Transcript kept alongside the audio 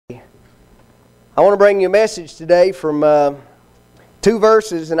I want to bring you a message today from two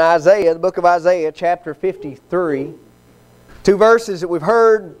verses in Isaiah, the book of Isaiah, chapter 53. Two verses that we've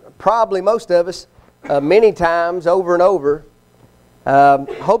heard, probably most of us, many times over and over.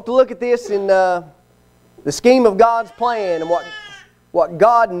 Hope to look at this in the scheme of God's plan and what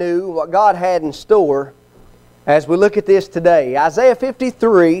God knew, what God had in store as we look at this today. Isaiah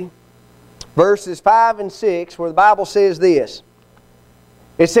 53, verses 5 and 6, where the Bible says this.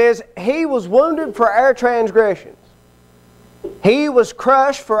 It says, He was wounded for our transgressions. He was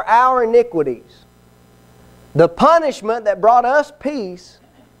crushed for our iniquities. The punishment that brought us peace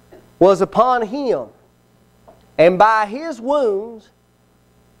was upon Him. And by His wounds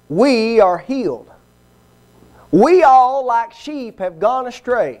we are healed. We all, like sheep, have gone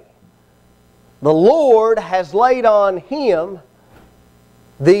astray. The Lord has laid on Him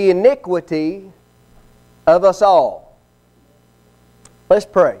the iniquity of us all. Let's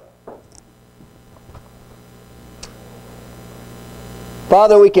pray.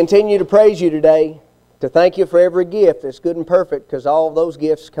 Father, we continue to praise You today, to thank You for every gift that's good and perfect, because all of those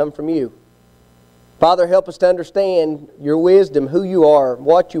gifts come from You. Father, help us to understand Your wisdom, who You are,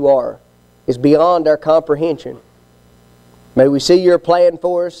 what You are, is beyond our comprehension. May we see Your plan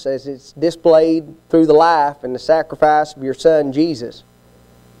for us as it's displayed through the life and the sacrifice of Your Son, Jesus.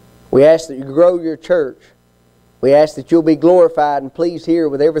 We ask that You grow Your church. We ask that You'll be glorified and pleased here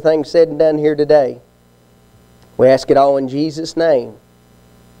with everything said and done here today. We ask it all in Jesus' name.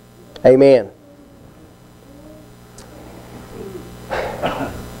 Amen.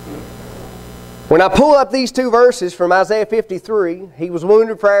 When I pull up these two verses from Isaiah 53, He was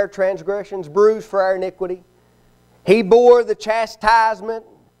wounded for our transgressions, bruised for our iniquity. He bore the chastisement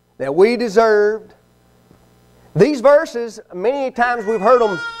that we deserved. These verses, many times we've heard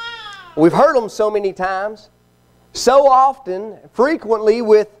them so many times. So often, frequently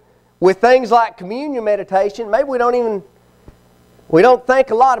with things like communion meditation, maybe we don't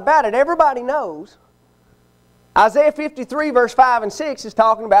think a lot about it. Everybody knows. Isaiah 53 verse 5 and 6 is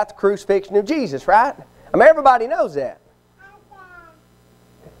talking about the crucifixion of Jesus, right? I mean, everybody knows that.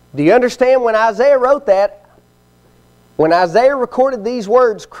 Do you understand when Isaiah wrote that? When Isaiah recorded these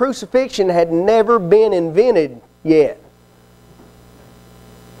words, crucifixion had never been invented yet.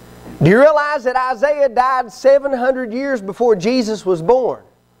 Do you realize that Isaiah died 700 years before Jesus was born?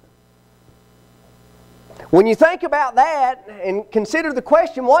 When you think about that and consider the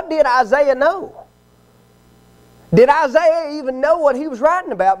question, what did Isaiah know? Did Isaiah even know what he was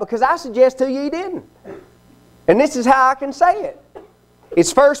writing about? Because I suggest to you he didn't. And this is how I can say it.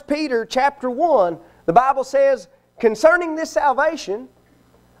 It's 1 Peter chapter 1. The Bible says, concerning this salvation,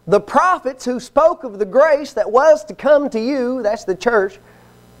 the prophets who spoke of the grace that was to come to you, that's the church,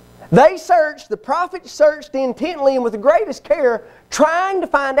 the prophets searched intently and with the greatest care, trying to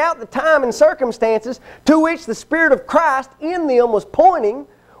find out the time and circumstances to which the Spirit of Christ in them was pointing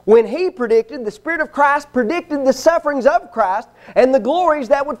when the Spirit of Christ predicted the sufferings of Christ and the glories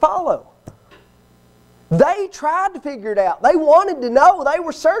that would follow. They tried to figure it out. They wanted to know. They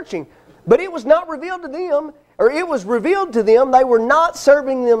were searching. But it was not revealed to them, or it was revealed to them. They were not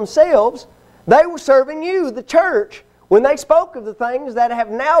serving themselves. They were serving you, the church, when they spoke of the things that have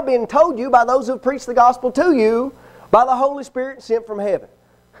now been told you by those who have preached the gospel to you by the Holy Spirit sent from heaven.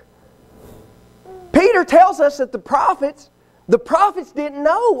 Peter tells us that the prophets didn't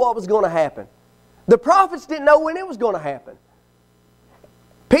know what was going to happen. The prophets didn't know when it was going to happen.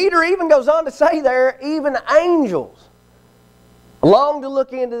 Peter even goes on to say there, even angels long to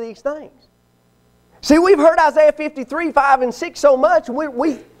look into these things. See, we've heard Isaiah 53, 5 and 6 so much,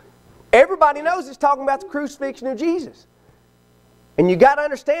 everybody knows it's talking about the crucifixion of Jesus. And you got to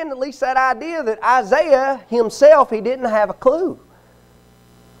understand at least that idea that Isaiah himself, he didn't have a clue.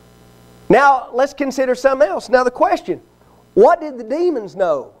 Now, let's consider something else. Now the question, what did the demons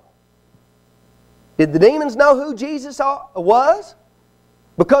know? Did the demons know who Jesus was?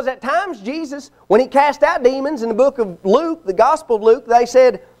 Because at times Jesus, when He cast out demons in the book of Luke, the Gospel of Luke, they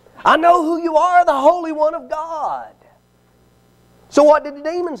said, I know who you are, the Holy One of God. So what did the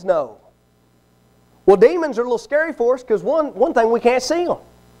demons know? Well, demons are a little scary for us because one thing, we can't see them.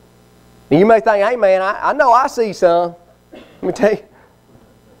 And you may think, hey man, I know I see some. Let me tell you.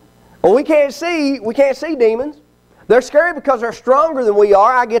 Well, we can't see demons. They're scary because they're stronger than we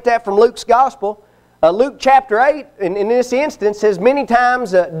are. I get that from Luke's Gospel. Luke chapter 8, in this instance, says many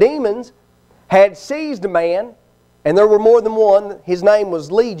times demons had seized a man, and there were more than one. His name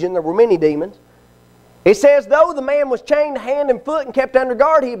was Legion. There were many demons. It says, though the man was chained hand and foot and kept under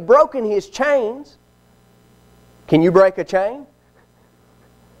guard, he had broken his chains. Can you break a chain?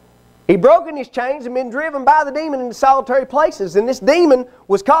 He'd broken his chains and been driven by the demon into solitary places. And this demon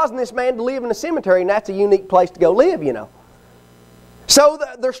was causing this man to live in a cemetery, and that's a unique place to go live, you know. So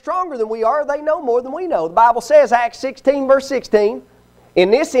they're stronger than we are. They know more than we know. The Bible says, Acts 16, verse 16,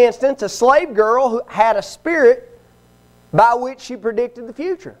 in this instance, a slave girl who had a spirit by which she predicted the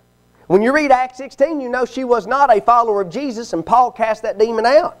future. When you read Acts 16, you know she was not a follower of Jesus, and Paul cast that demon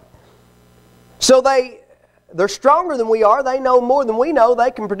out. So they're stronger than we are. They know more than we know.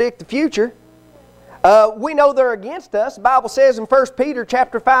 They can predict the future. We know they're against us. The Bible says in 1 Peter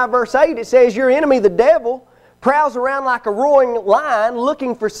chapter 5, verse 8, it says, your enemy, the devil, prowls around like a roaring lion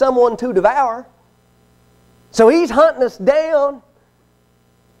looking for someone to devour. So he's hunting us down.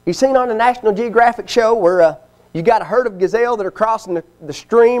 You've seen on the National Geographic show where you got a herd of gazelle that are crossing the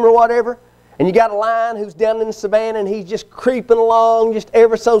stream or whatever, and you got a lion who's down in the savannah and he's just creeping along just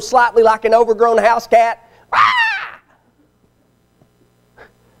ever so slightly like an overgrown house cat. Ah!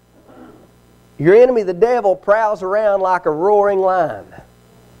 Your enemy, the devil, prowls around like a roaring lion.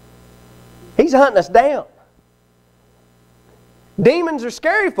 He's hunting us down. Demons are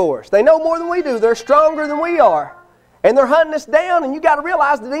scary for us. They know more than we do. They're stronger than we are. And they're hunting us down, and you've got to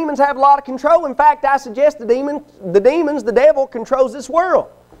realize the demons have a lot of control. In fact, I suggest the devil controls this world.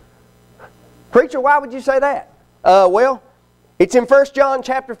 Preacher, why would you say that? Well, it's in 1 John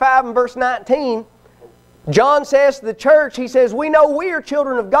chapter 5 and verse 19. John says to the church, he says, we know we are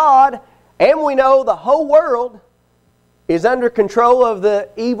children of God, and we know the whole world is under control of the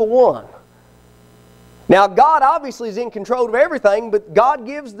evil one. Now, God obviously is in control of everything, but God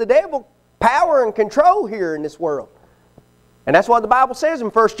gives the devil power and control here in this world. And that's what the Bible says in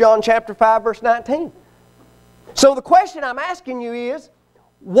 1 John chapter 5, verse 19. So the question I'm asking you is,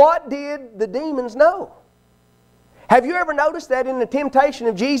 what did the demons know? Have you ever noticed that in the temptation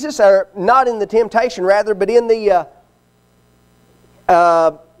of Jesus, or not in the temptation rather, but in the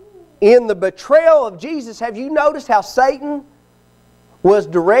betrayal of Jesus, have you noticed how Satan was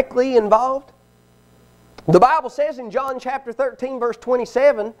directly involved? The Bible says in John chapter 13, verse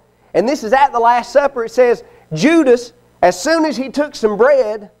 27, and this is at the Last Supper, it says, Judas, as soon as he took some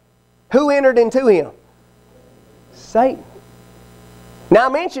bread, who entered into him? Satan. Now I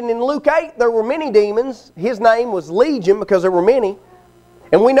mentioned in Luke 8 there were many demons. His name was Legion because there were many.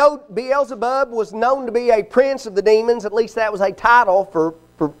 And we know Beelzebub was known to be a prince of the demons. At least that was a title for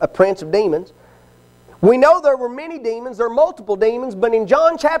a prince of demons. We know there were many demons. There are multiple demons. But in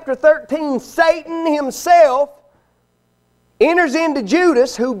John chapter 13, Satan himself enters into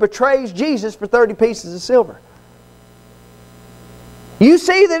Judas, who betrays Jesus for 30 pieces of silver. You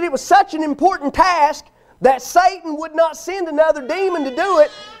see that it was such an important task that Satan would not send another demon to do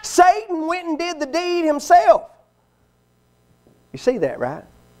it. Satan went and did the deed himself. You see that, right?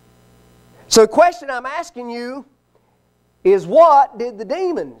 So the question I'm asking you is, what did the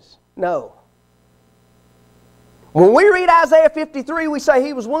demons know? When we read Isaiah 53, we say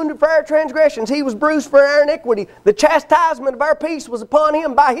He was wounded for our transgressions, He was bruised for our iniquity. The chastisement of our peace was upon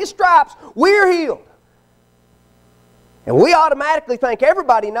Him. By His stripes we're healed. And we automatically think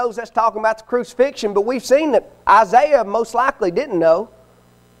everybody knows that's talking about the crucifixion, but we've seen that Isaiah most likely didn't know.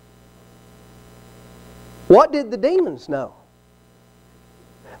 What did the demons know?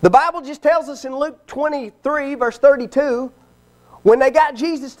 The Bible just tells us in Luke 23, verse 32, when they got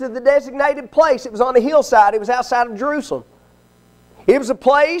Jesus to the designated place, it was on a hillside, it was outside of Jerusalem. It was a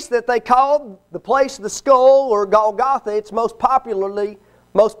place that they called the place of the skull, or Golgotha. It's most popularly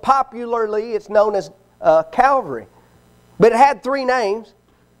it's known as Calvary. But it had three names.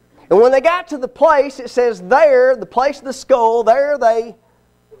 And when they got to the place, it says there, the place of the skull, there they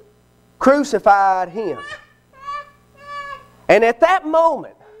crucified Him. And at that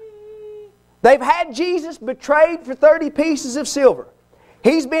moment, they've had Jesus betrayed for 30 pieces of silver.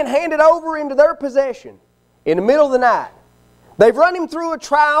 He's been handed over into their possession in the middle of the night. They've run Him through a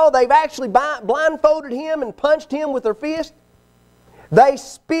trial. They've actually blindfolded Him and punched Him with their fist. They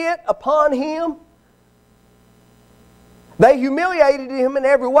spit upon Him. They humiliated Him in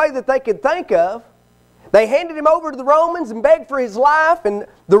every way that they could think of. They handed Him over to the Romans and begged for His life. And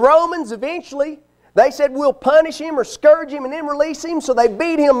the Romans eventually, they said, we'll punish Him or scourge Him and then release Him. So they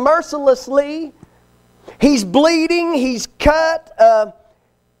beat Him mercilessly. He's bleeding. He's cut.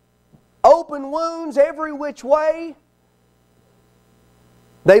 Open wounds every which way.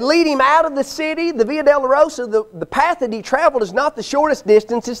 They lead Him out of the city. The Via Dolorosa, the path that He traveled is not the shortest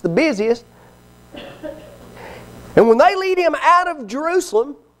distance. It's the busiest. And when they lead Him out of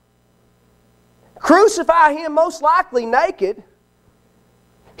Jerusalem, crucify Him most likely naked,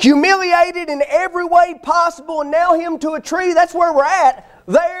 humiliated in every way possible, and nail Him to a tree, that's where we're at.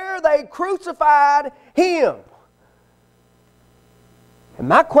 There they crucified Him. And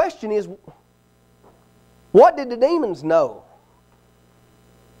my question is, what did the demons know?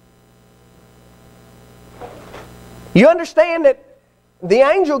 You understand that the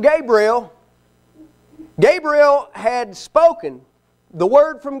angel Gabriel had spoken the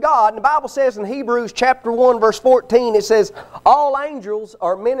word from God. And the Bible says in Hebrews chapter 1 verse 14, it says, all angels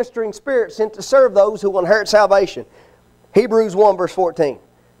are ministering spirits sent to serve those who will inherit salvation. Hebrews 1 verse 14.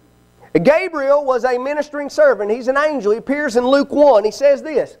 Gabriel was a ministering servant. He's an angel. He appears in Luke 1. He says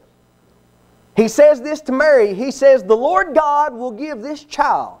this. He says this to Mary. He says, the Lord God will give this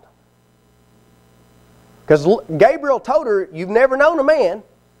child. Because Gabriel told her, you've never known a man,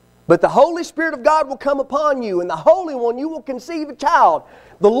 but the Holy Spirit of God will come upon you, and the Holy One, you will conceive a child.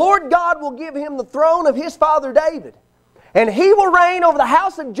 The Lord God will give him the throne of his father David, and he will reign over the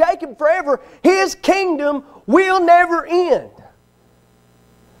house of Jacob forever. His kingdom will never end.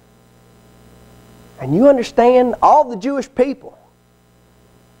 And you understand, all the Jewish people,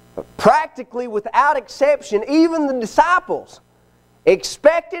 practically without exception, even the disciples,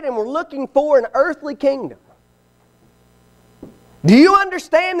 expected and were looking for an earthly kingdom. Do you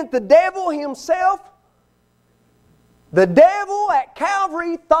understand that the devil himself, the devil at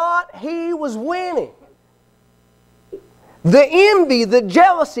Calvary thought he was winning? The envy, the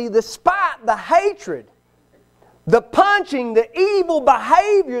jealousy, the spite, the hatred, the punching, the evil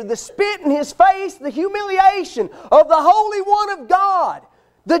behavior, the spit in his face, the humiliation of the Holy One of God.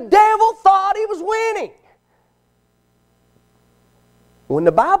 The devil thought he was winning. When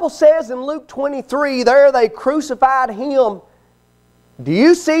the Bible says in Luke 23, there they crucified him, do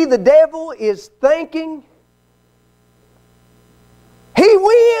you see the devil is thinking, he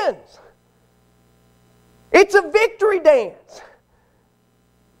wins. It's a victory dance.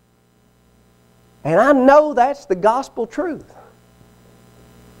 And I know that's the gospel truth.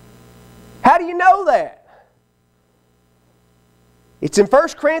 How do you know that? It's in 1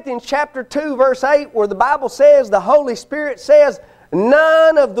 Corinthians chapter 2 verse 8 where the Bible says, the Holy Spirit says,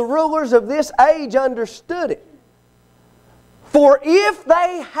 none of the rulers of this age understood it. For if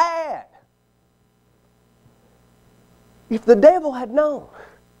they had, if the devil had known,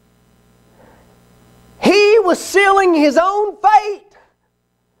 he was sealing his own fate.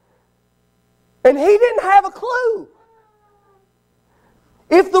 And he didn't have a clue.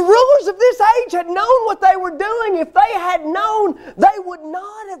 If the rulers of this age had known what they were doing, if they had known, they would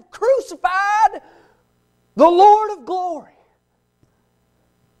not have crucified the Lord of glory.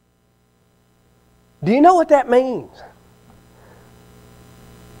 Do you know what that means?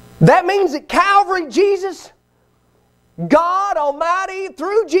 That means at Calvary, Jesus, God Almighty,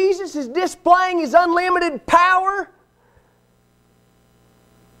 through Jesus, is displaying His unlimited power.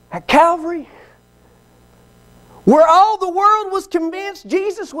 At Calvary, where all the world was convinced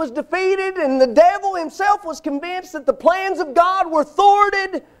Jesus was defeated and the devil himself was convinced that the plans of God were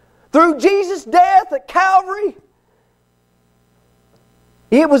thwarted through Jesus' death at Calvary,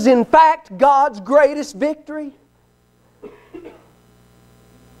 it was in fact God's greatest victory.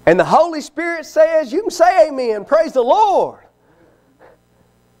 And the Holy Spirit says, you can say amen, praise the Lord.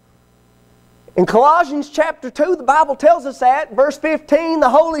 In Colossians chapter 2, the Bible tells us that, verse 15, the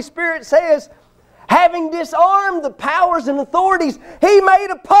Holy Spirit says, having disarmed the powers and authorities, He made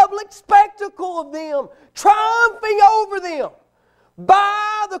a public spectacle of them, triumphing over them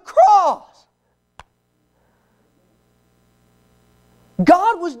by the cross.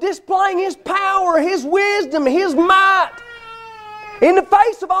 God was displaying His power, His wisdom, His might, in the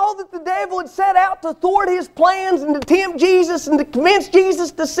face of all that the devil had set out to thwart His plans and to tempt Jesus and to convince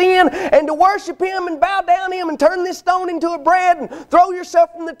Jesus to sin and to worship Him and bow down to Him and turn this stone into a bread and throw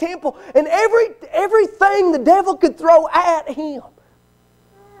yourself from the temple and everything the devil could throw at Him.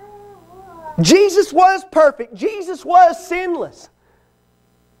 Jesus was perfect. Jesus was sinless.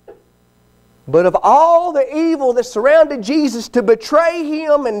 But of all the evil that surrounded Jesus, to betray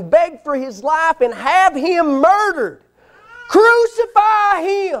Him and beg for His life and have Him murdered, crucify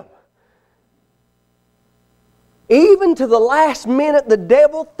Him. Even to the last minute, the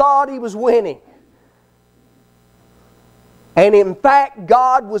devil thought he was winning. And in fact,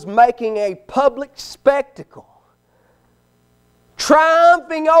 God was making a public spectacle,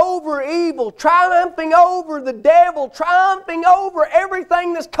 triumphing over evil, triumphing over the devil, triumphing over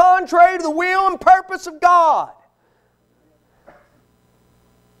everything that's contrary to the will and purpose of God.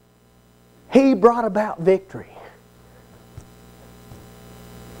 He brought about victory.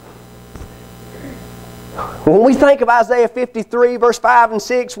 When we think of Isaiah 53, verse 5 and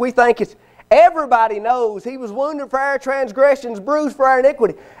 6, we think it's everybody knows He was wounded for our transgressions, bruised for our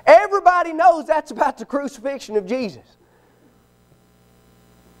iniquity. Everybody knows that's about the crucifixion of Jesus.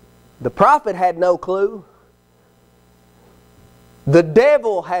 The prophet had no clue. The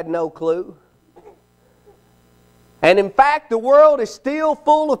devil had no clue. And in fact, the world is still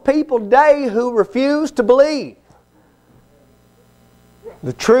full of people today who refuse to believe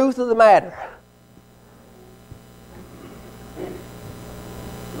the truth of the matter.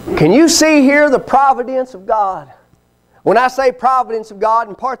 Can you see here the providence of God? When I say providence of God,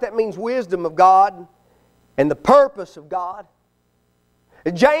 in part that means wisdom of God and the purpose of God.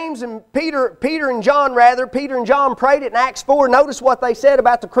 James and Peter and John prayed it in Acts 4. Notice what they said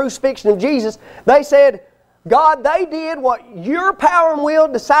about the crucifixion of Jesus. They said, God, they did what your power and will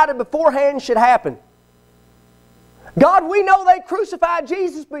decided beforehand should happen. God, we know they crucified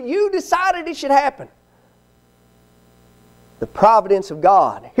Jesus, but you decided it should happen. The providence of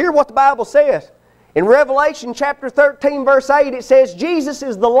God. Hear what the Bible says. In Revelation chapter 13 verse 8 it says, Jesus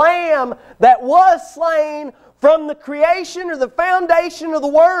is the Lamb that was slain from the creation or the foundation of the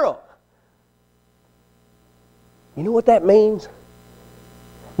world. You know what that means?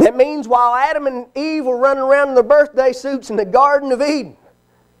 That means while Adam and Eve were running around in their birthday suits in the Garden of Eden,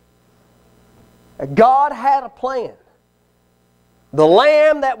 God had a plan. The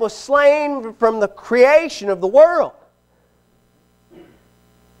Lamb that was slain from the creation of the world.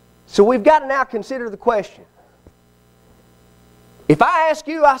 So we've got to now consider the question. If I ask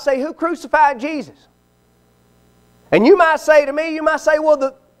you, I say, who crucified Jesus? And you might say to me,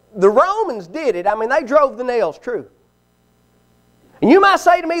 well, the Romans did it. I mean, they drove the nails, true. And you might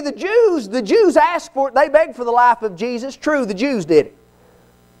say to me, the Jews asked for it. They begged for the life of Jesus. True, the Jews did it.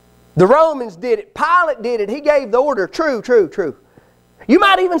 The Romans did it. Pilate did it. He gave the order. True, true, true. You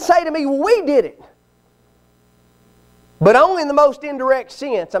might even say to me, well, we did it. But only in the most indirect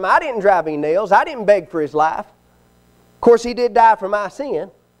sense. I mean, I didn't drive any nails. I didn't beg for His life. Of course, He did die for my sin.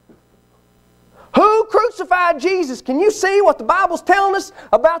 Who crucified Jesus? Can you see what the Bible's telling us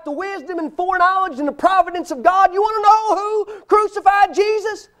about the wisdom and foreknowledge and the providence of God? You want to know who crucified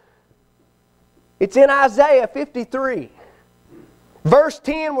Jesus? It's in Isaiah 53. Verse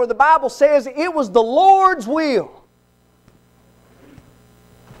 10 where the Bible says, it was the Lord's will.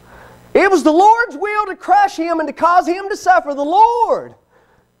 It was the Lord's will to crush Him and to cause Him to suffer. The Lord,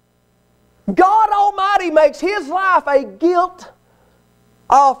 God Almighty, makes His life a guilt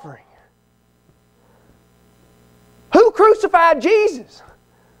offering. Who crucified Jesus?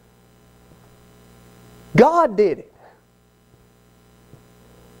 God did it.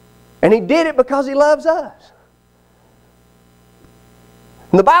 And He did it because He loves us.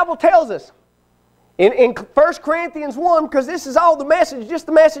 And the Bible tells us in 1 Corinthians 1, because this is all the message, just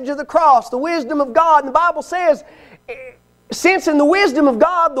the message of the cross, the wisdom of God. And the Bible says, since in the wisdom of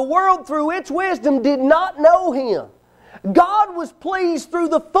God, the world through its wisdom did not know Him, God was pleased through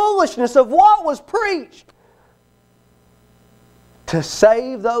the foolishness of what was preached to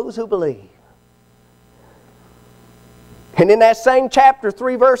save those who believe. And in that same chapter,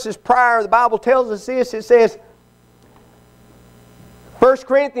 3 verses prior, the Bible tells us this. It says, 1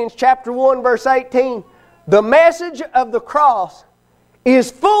 Corinthians chapter 1 verse 18, the message of the cross is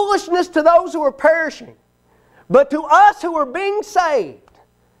foolishness to those who are perishing, but to us who are being saved,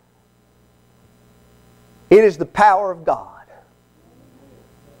 it is the power of God.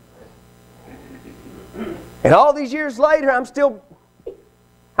 And all these years later, I'm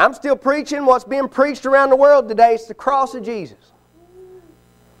still preaching what's being preached around the world today. It's the cross of Jesus.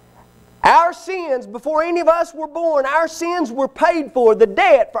 Our sins, before any of us were born, our sins were paid for. The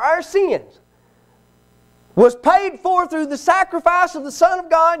debt for our sins was paid for through the sacrifice of the Son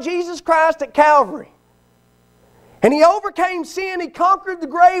of God, Jesus Christ, at Calvary. And He overcame sin, He conquered the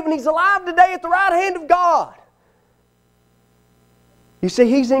grave, and He's alive today at the right hand of God. You see,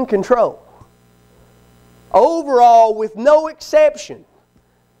 He's in control. Overall, with no exception.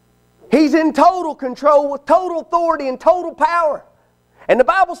 He's in total control with total authority and total power. And the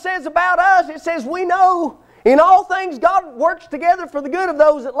Bible says about us, it says we know in all things God works together for the good of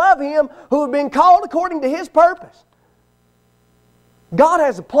those that love Him, who have been called according to His purpose. God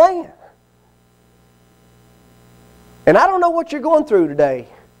has a plan. And I don't know what you're going through today.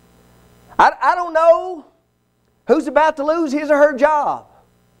 I don't know who's about to lose his or her job.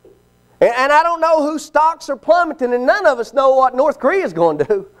 And I don't know whose stocks are plummeting, and none of us know what North Korea is going to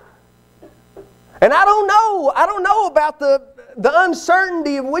do. And I don't know about the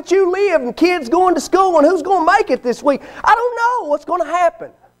uncertainty of which you live and kids going to school and who's going to make it this week. I don't know what's going to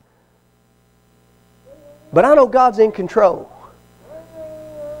happen. But I know God's in control.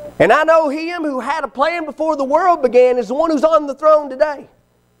 And I know Him who had a plan before the world began is the one who's on the throne today.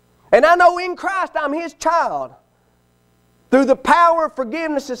 And I know in Christ I'm His child. Through the power of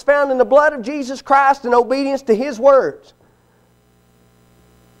forgiveness that's found in the blood of Jesus Christ and obedience to His words.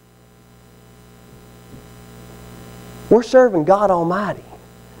 We're serving God Almighty.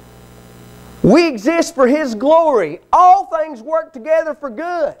 We exist for His glory. All things work together for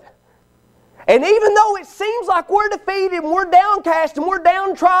good. And even though it seems like we're defeated and we're downcast and we're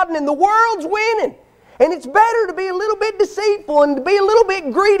downtrodden and the world's winning, and it's better to be a little bit deceitful and to be a little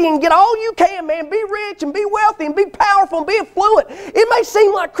bit greedy and get all you can, man. Be rich and be wealthy and be powerful and be affluent. It may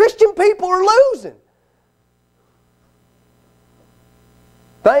seem like Christian people are losing.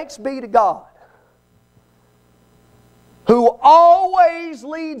 Thanks be to God, who always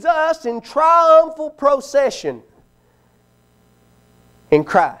leads us in triumphal procession in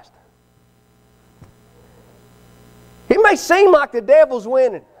Christ. It may seem like the devil's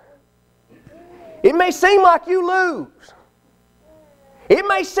winning. It may seem like you lose. It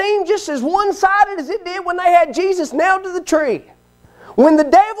may seem just as one-sided as it did when they had Jesus nailed to the tree. When the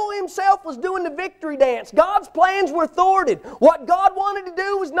devil himself was doing the victory dance, God's plans were thwarted. What God wanted to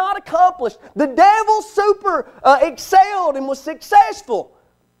do was not accomplished. The devil excelled and was successful.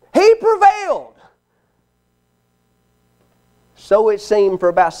 He prevailed. So it seemed for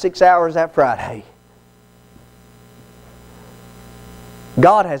about 6 hours that Friday.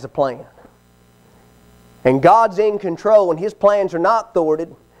 God has a plan. And God's in control, and His plans are not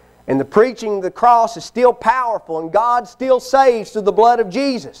thwarted. And the preaching of the cross is still powerful, and God still saves through the blood of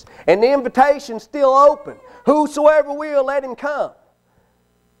Jesus. And the invitation's still open. Whosoever will, let him come.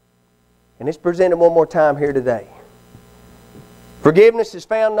 And it's presented one more time here today. Forgiveness is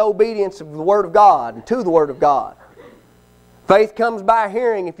found in obedience of the Word of God and to the Word of God. Faith comes by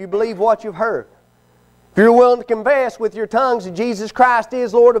hearing if you believe what you've heard. If you're willing to confess with your tongues that Jesus Christ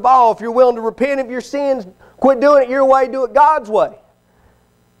is Lord of all, if you're willing to repent of your sins, quit doing it your way, do it God's way,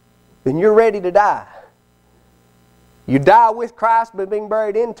 then you're ready to die. You die with Christ by being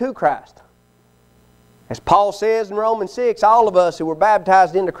buried into Christ. As Paul says in Romans 6, all of us who were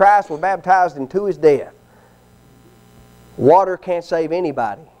baptized into Christ were baptized into His death. Water can't save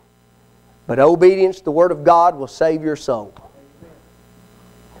anybody, but obedience to the Word of God will save your soul.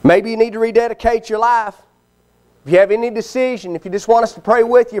 Maybe you need to rededicate your life. If you have any decision, if you just want us to pray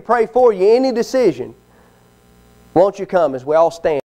with you, pray for you, any decision, won't you come as we all stand?